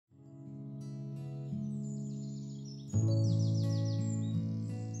So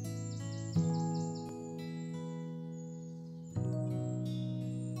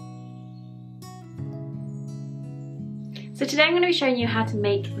today I'm going to be showing you how to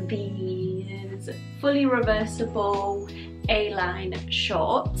make these fully reversible A-line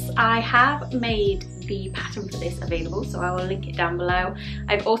shorts. I have made the pattern for this available, so I will link it down below.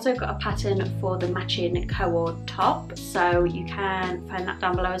 I've also got a pattern for the matching cord top, so you can find that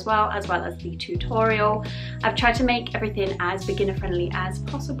down below as well as the tutorial. I've tried to make everything as beginner friendly as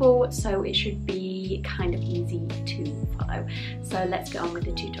possible, so it should be kind of easy to follow. So let's get on with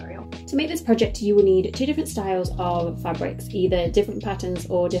the tutorial. To make this project you will need two different styles of fabrics, either different patterns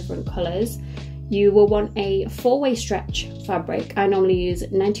or different colours. You will want a 4-way stretch fabric. I normally use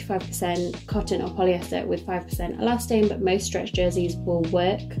 95% cotton or polyester with 5% elastane, but most stretch jerseys will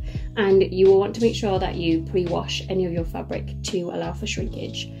work. And you will want to make sure that you pre-wash any of your fabric to allow for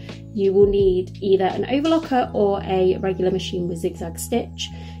shrinkage. You will need either an overlocker or a regular machine with zigzag stitch.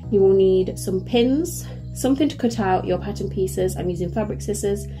 You will need some pins, something to cut out your pattern pieces. I'm using fabric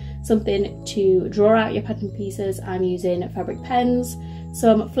scissors. Something to draw out your pattern pieces. I'm using fabric pens.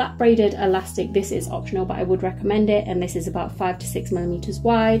 Some flat braided elastic. This is optional, but I would recommend it, and this is about 5 to 6 millimeters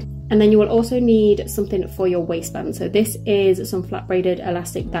wide. And then you will also need something for your waistband. So this is some flat braided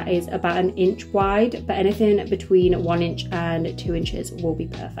elastic that is about 1 inch wide, but anything between 1 inch and 2 inches will be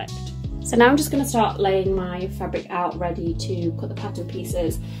perfect. So now I'm just going to start laying my fabric out ready to cut the pattern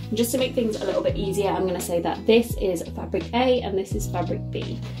pieces. And just to make things a little bit easier, I'm going to say that this is fabric A and this is fabric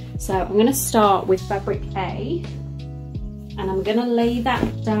B. So I'm going to start with fabric A, and I'm going to lay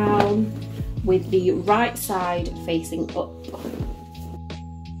that down with the right side facing up.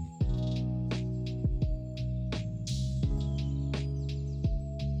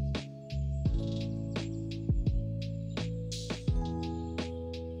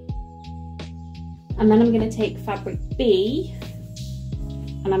 And then I'm going to take fabric B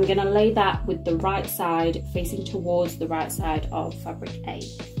and I'm going to lay that with the right side facing towards the right side of fabric A.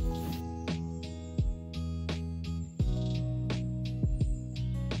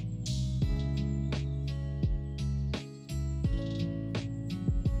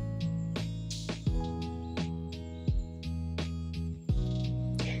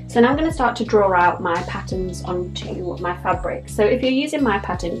 So now I'm going to start to draw out my patterns onto my fabric. So if you're using my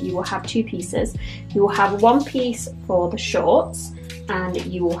pattern, you will have 2 pieces. You will have 1 piece for the shorts and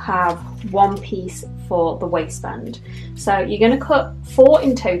you will have 1 piece for the waistband. So you're going to cut 4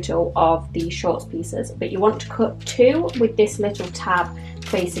 in total of the shorts pieces, but you want to cut 2 with this little tab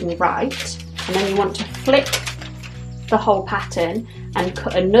facing right, and then you want to flip the whole pattern and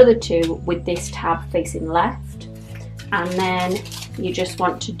cut another 2 with this tab facing left, and then you just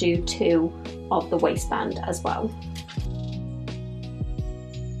want to do 2 of the waistband as well.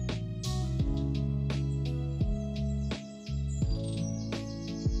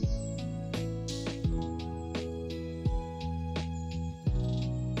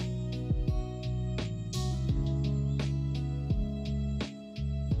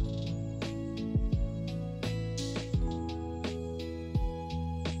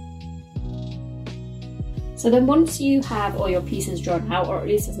 So then once you have all your pieces drawn out, or at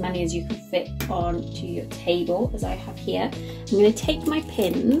least as many as you can fit onto your table, as I have here, I'm going to take my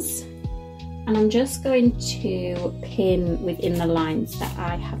pins and I'm just going to pin within the lines that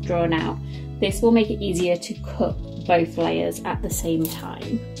I have drawn out. This will make it easier to cut both layers at the same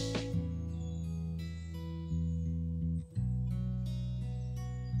time.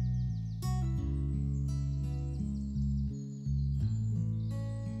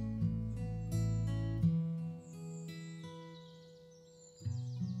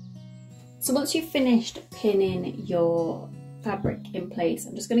 So once you've finished pinning your fabric in place,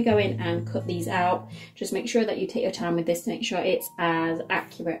 I'm just going to go in and cut these out. Just make sure that you take your time with this to make sure it's as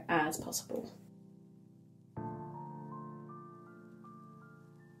accurate as possible.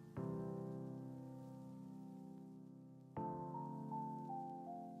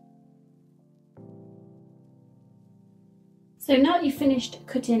 So now that you've finished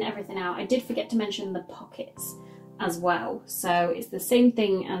cutting everything out, I did forget to mention the pockets as well. So it's the same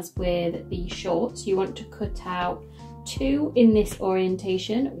thing as with the shorts. You want to cut out 2 in this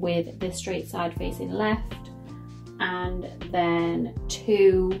orientation with the straight side facing left, and then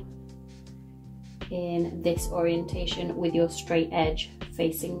 2 in this orientation with your straight edge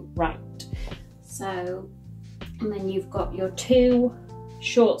facing right. So, and then you've got your 2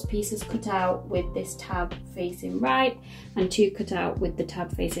 shorts pieces cut out with this tab facing right and 2 cut out with the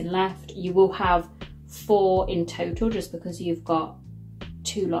tab facing left. You will have 4 in total just because you've got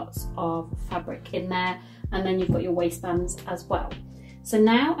 2 lots of fabric in there, and then you've got your waistbands as well. So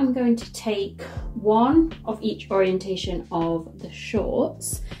now I'm going to take one of each orientation of the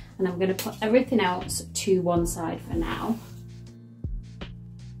shorts, and I'm going to put everything else to one side for now.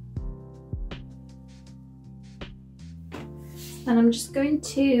 Then I'm just going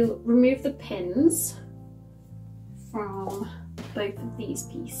to remove the pins from both of these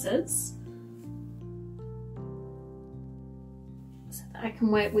pieces so that I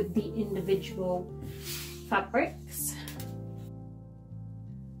can work with the individual fabrics.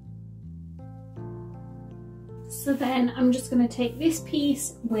 So then I'm just going to take this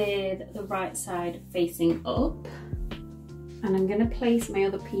piece with the right side facing up, and I'm going to place my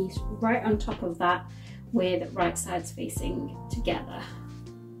other piece right on top of that with right sides facing together.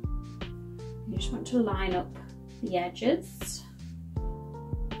 You just want to line up the edges.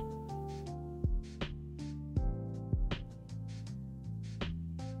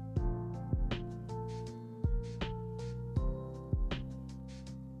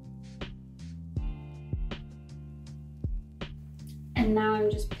 And now I'm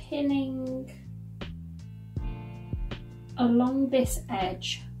just pinning along this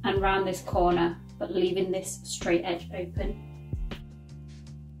edge and round this corner, but leaving this straight edge open.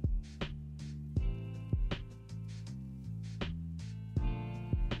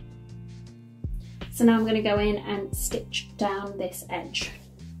 So now I'm going to go in and stitch down this edge.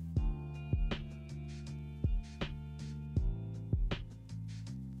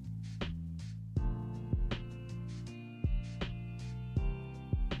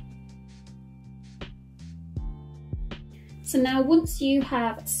 So now once you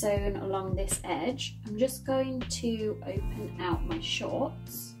have sewn along this edge, I'm just going to open out my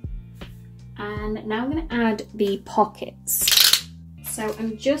shorts, and now I'm going to add the pockets. So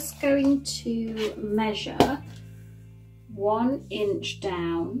I'm just going to measure 1 inch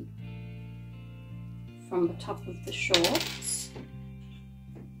down from the top of the shorts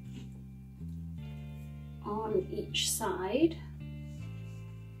on each side.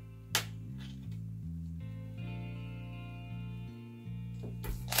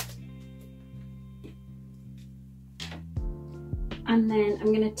 And then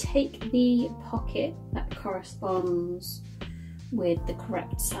I'm going to take the pocket that corresponds with the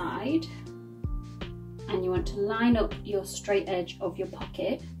correct side, and you want to line up your straight edge of your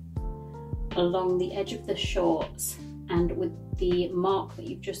pocket along the edge of the shorts, and with the mark that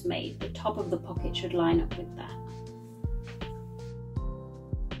you've just made, the top of the pocket should line up with that.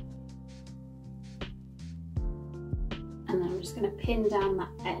 And then I'm just going to pin down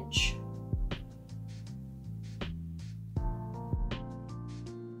that edge.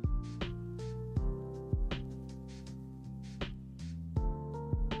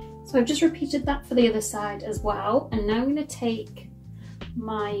 So I've just repeated that for the other side as well, and now I'm going to take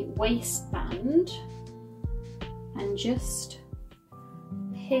my waistband and just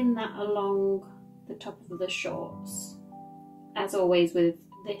pin that along the top of the shorts. As always with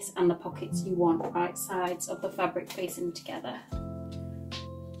this and the pockets, you want right sides of the fabric facing together. I'm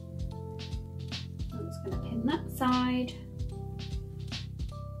just going to pin that side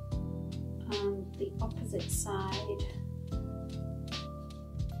and the opposite side.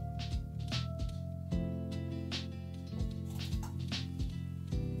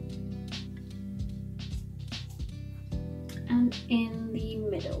 And in the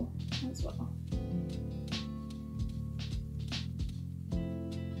middle as well.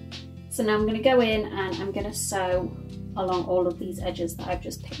 So now I'm going to go in and I'm going to sew along all of these edges that I've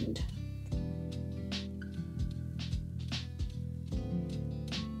just pinned.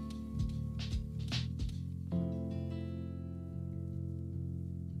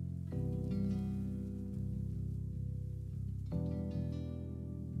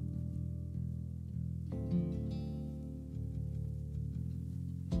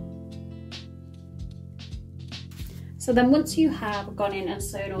 So then once you have gone in and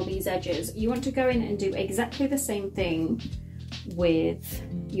sewn all these edges, you want to go in and do exactly the same thing with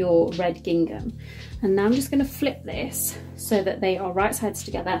your red gingham. And now I'm just going to flip this so that they are right sides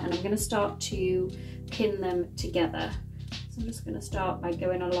together, and I'm going to start to pin them together. So I'm just going to start by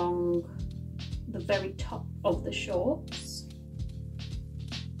going along the very top of the shorts.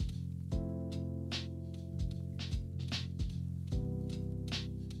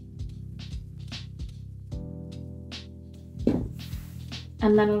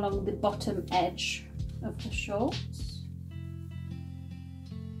 And then along the bottom edge of the shorts.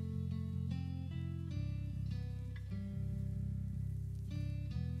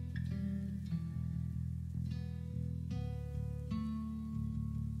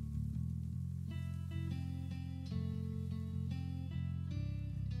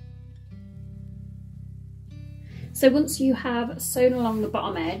 So once you have sewn along the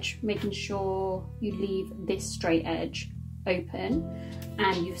bottom edge, making sure you leave this straight edge open,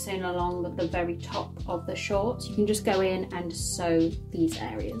 and you've sewn along the very top of the shorts, you can just go in and sew these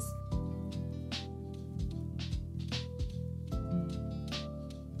areas.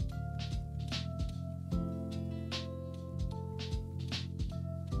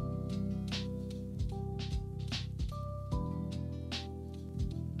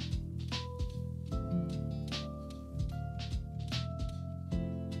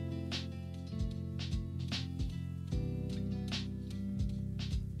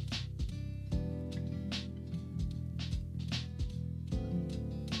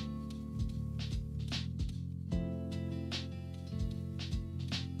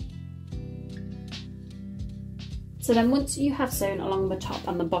 So then once you have sewn along the top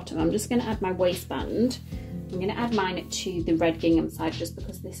and the bottom, I'm just going to add my waistband. I'm going to add mine to the red gingham side just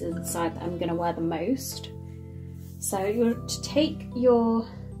because this is the side that I'm going to wear the most. So you're to take your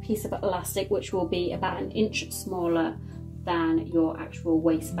piece of elastic, which will be about an inch smaller than your actual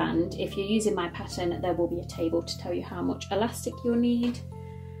waistband. If you're using my pattern, there will be a table to tell you how much elastic you'll need.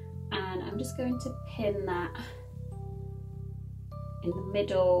 And I'm just going to pin that in the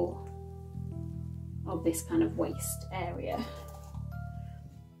middle of this kind of waist area.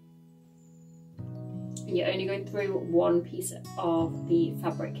 And you're only going through one piece of the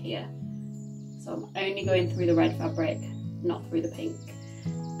fabric here. So I'm only going through the red fabric, not through the pink.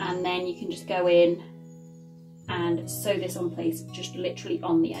 And then you can just go in and sew this on place, just literally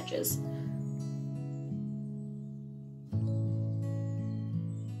on the edges.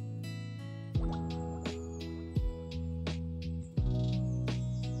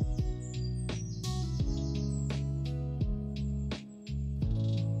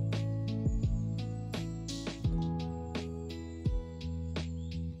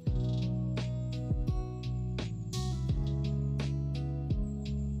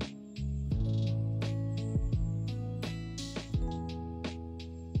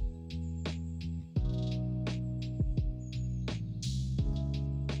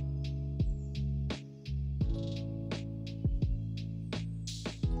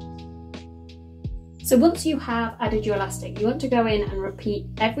 So once you have added your elastic, you want to go in and repeat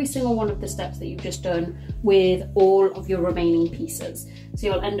every single one of the steps that you've just done with all of your remaining pieces. So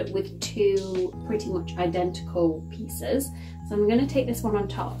you'll end up with two pretty much identical pieces. So I'm going to take this one on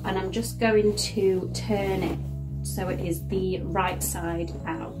top and I'm just going to turn it so it is the right side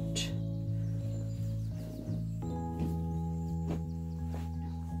out.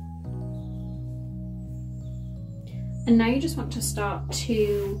 And now you just want to start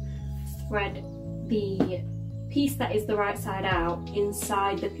to thread the piece that is the right side out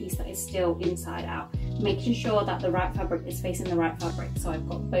inside the piece that is still inside out, making sure that the right fabric is facing the right fabric. So I've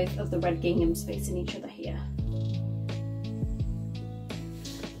got both of the red ginghams facing each other here.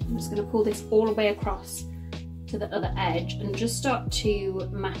 I'm just going to pull this all the way across to the other edge and just start to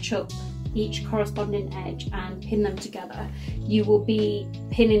match up each corresponding edge and pin them together. You will be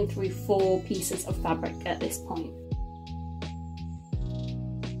pinning through 4 pieces of fabric at this point.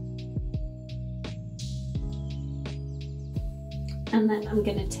 And then I'm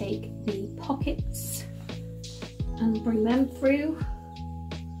going to take the pockets and bring them through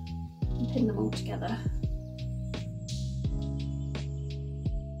and pin them all together.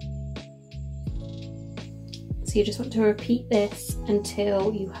 So you just want to repeat this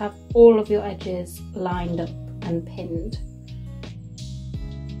until you have all of your edges lined up and pinned.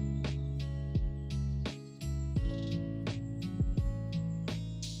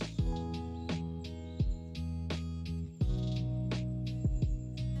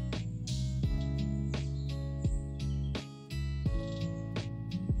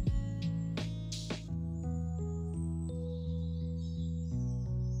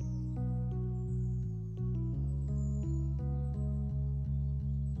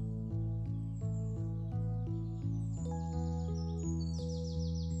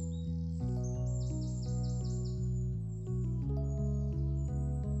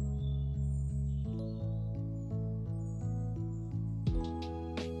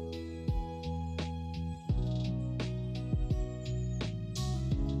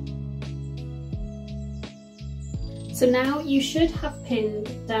 So now you should have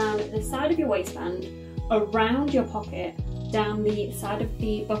pinned down the side of your waistband, around your pocket, down the side of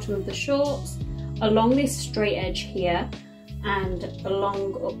the bottom of the shorts, along this straight edge here, and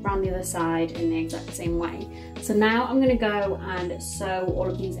along up around the other side in the exact same way. So now I'm going to go and sew all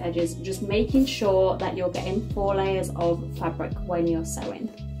of these edges, just making sure that you're getting 4 layers of fabric when you're sewing.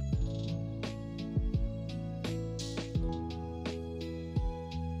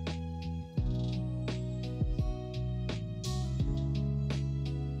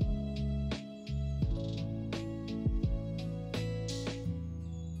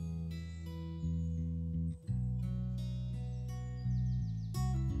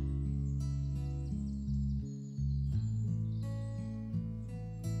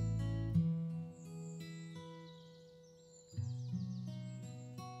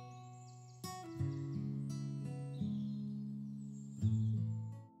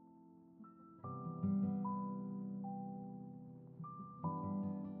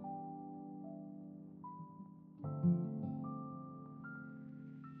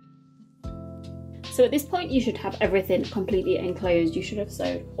 So at this point you should have everything completely enclosed. You should have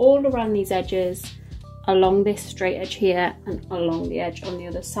sewed all around these edges, along this straight edge here, and along the edge on the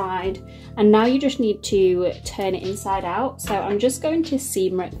other side. And now you just need to turn it inside out. So I'm just going to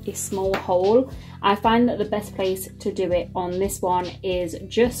seam rip a small hole. I find that the best place to do it on this one is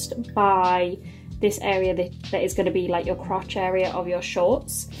just by this area that is going to be like your crotch area of your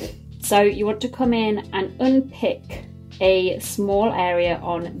shorts. So you want to come in and unpick a small area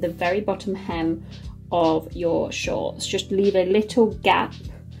on the very bottom hem of your shorts. Just leave a little gap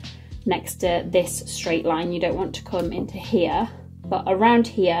next to this straight line. You don't want to come into here, but around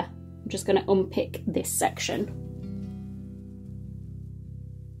here, I'm just going to unpick this section.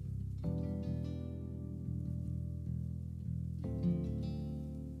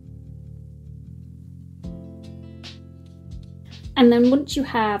 And then once you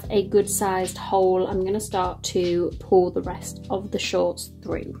have a good sized hole, I'm going to start to pull the rest of the shorts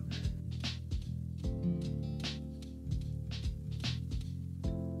through.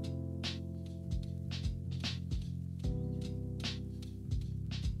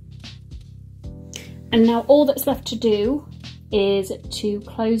 And now all that's left to do is to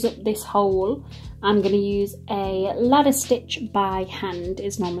close up this hole. I'm going to use a ladder stitch by hand,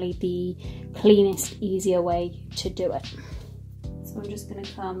 is normally the cleanest, easier way to do it. So I'm just going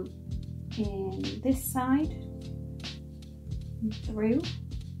to come in this side and through,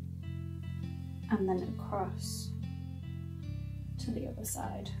 and then across to the other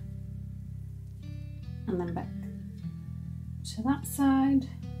side, and then back to that side,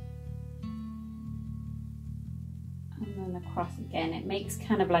 and then across again. It makes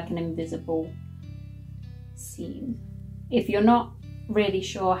kind of like an invisible seam. If you're not really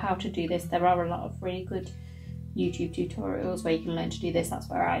sure how to do this, there are a lot of really good YouTube tutorials where you can learn to do this. That's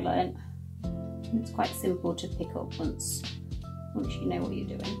where I learned. And it's quite simple to pick up once you know what you're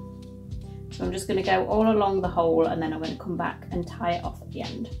doing. So I'm just going to go all along the hole, and then I'm going to come back and tie it off at the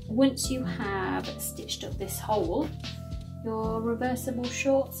end. Once you have stitched up this hole, your reversible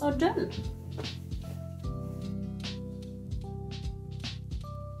shorts are done.